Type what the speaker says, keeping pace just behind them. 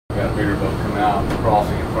Got a bigger boat coming out,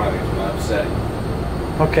 crossing in front of me, it's gonna upset you.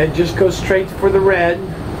 Okay, just go straight for the red,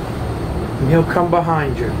 and he'll come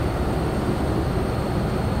behind you.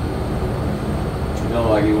 You know,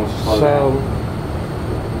 like he wants to slow down.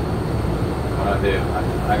 What I do,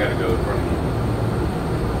 I gotta go in front of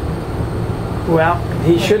you. Well,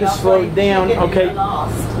 he should have slowed down. Okay,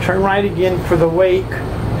 turn right again for the wake.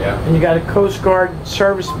 Yeah. And you got a Coast Guard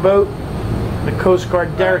service boat, the Coast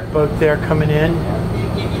Guard derrick boat there coming in.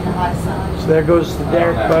 Give you the high side. So there goes the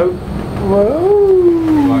derrick boat. He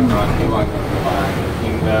Whoa! wasn't going to come behind.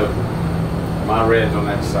 He can go. My red's on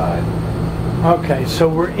that side. Okay, so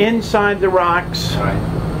we're inside the rocks.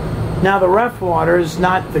 Right. Now the rough water is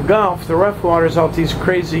not the Gulf. The rough water is out these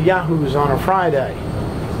crazy yahoos on a Friday.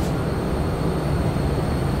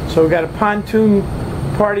 So we got a pontoon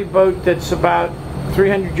party boat that's about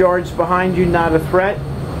 300 yards behind you, not a threat.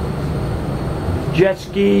 Jet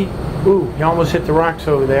ski. Ooh, you almost hit the rocks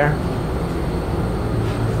over there.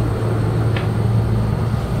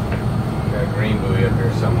 Got a green buoy up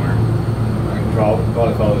here somewhere. I can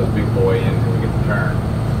probably follow this big boy in until we get the turn.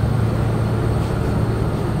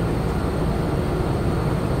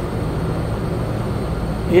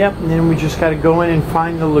 Yep, and then we just got to go in and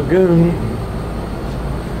find the lagoon.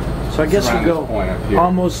 So I guess we go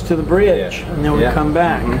almost to the bridge, yeah. and then we come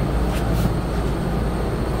back.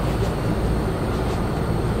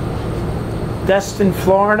 Destin,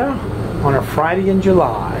 Florida, on a Friday in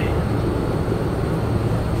July.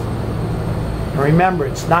 And remember,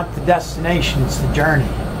 it's not the destination, it's the journey.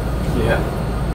 Yeah.